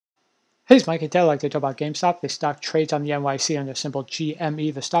Hey, it's Mike. Today I'd like to talk about GameStop. The stock trades on the NYC under symbol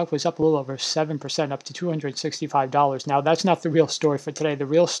GME. The stock was up a little over 7%, up to $265. Now, that's not the real story for today. The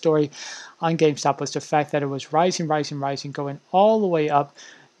real story on GameStop was the fact that it was rising, going all the way up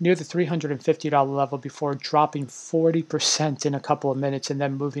near the $350 level before dropping 40% in a couple of minutes and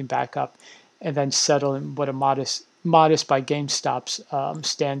then moving back up and then settling with a modest by GameStop's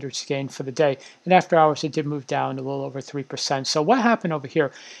standards gain for the day. And after hours, it did move down a little over 3%. So what happened over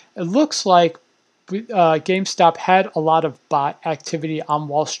here? It looks like GameStop had a lot of bot activity on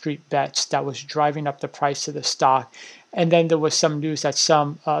Wall Street bets that was driving up the price of the stock. And then there was some news that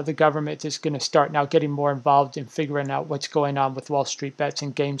the government is going to start now getting more involved in figuring out what's going on with Wall Street bets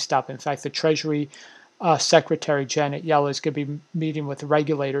and GameStop. In fact, the Treasury Secretary Janet Yellen is going to be meeting with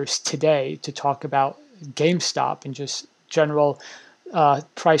regulators today to talk about GameStop and just general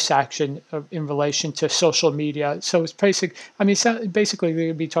price action in relation to social media. So it's basically they're going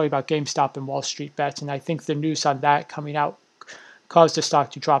to be talking about GameStop and Wall Street bets, and I think the news on that coming out caused the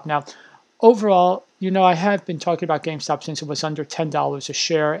stock to drop. Now, overall, I have been talking about GameStop since it was under $10 a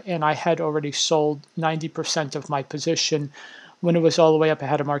share, and I had already sold 90% of my position when it was all the way up. I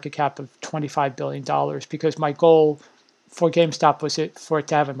had a market cap of $25 billion because my goal for GameStop was for it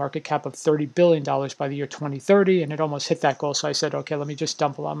to have a market cap of $30 billion by the year 2030, and it almost hit that goal. So I said, okay, let me just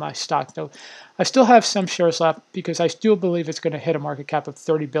dump on my stock. Though I still have some shares left because I still believe it's going to hit a market cap of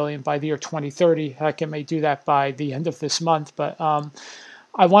 $30 billion by the year 2030. Heck, it may do that by the end of this month, but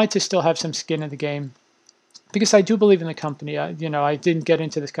I wanted to still have some skin in the game because I do believe in the company. I didn't get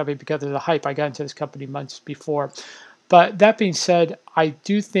into this company because of the hype. I got into this company months before. But that being said, I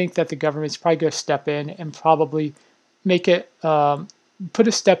do think that the government's probably going to step in and probably make it put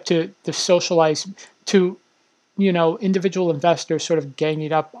a step to socialize to individual investors sort of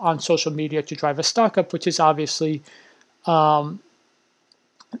ganging up on social media to drive a stock up, which is obviously not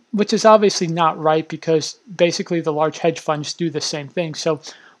right, because basically the large hedge funds do the same thing. So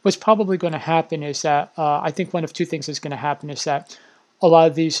what's probably going to happen is that I think one of two things is going to happen is that a lot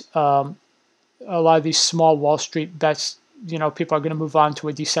of these small Wall Street bets, people are going to move on to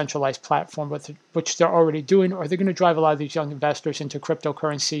a decentralized platform, which they're already doing, or they're going to drive a lot of these young investors into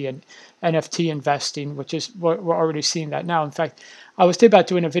cryptocurrency and NFT investing, which is we're already seeing that now. In fact, I was thinking about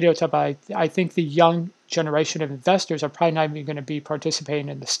doing a video about I think the young generation of investors are probably not even going to be participating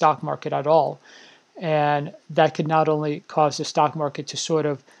in the stock market at all, and that could not only cause the stock market to sort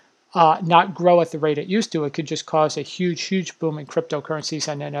of not grow at the rate it used to, it could just cause a huge boom in cryptocurrencies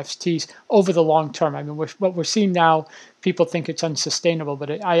and NFTs over the long term. I mean, what we're seeing now, people think it's unsustainable,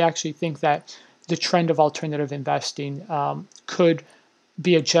 but I actually think that the trend of alternative investing could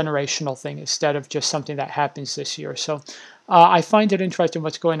be a generational thing instead of just something that happens this year. So I find it interesting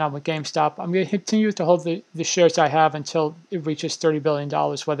what's going on with GameStop. I'm going to continue to hold the shares I have until it reaches $30 billion,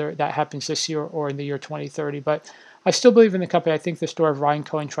 whether that happens this year or in the year 2030. But I still believe in the company. I think the story of Ryan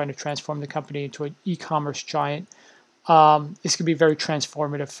Cohen trying to transform the company into an e-commerce giant is going to be very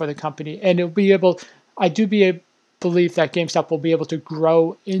transformative for the company. And it'll be able, believe that GameStop will be able to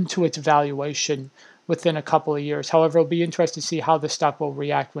grow into its valuation within a couple of years. However, it'll be interesting to see how the stock will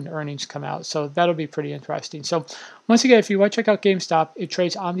react when earnings come out. So that'll be pretty interesting. So once again, if you want to check out GameStop, it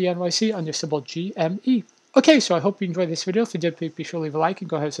trades on the NYC under symbol GME. Okay, so I hope you enjoyed this video. If you did, please be sure to leave a like and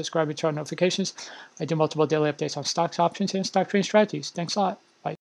go ahead and subscribe and turn on notifications. I do multiple daily updates on stocks, options, and stock trading strategies. Thanks a lot.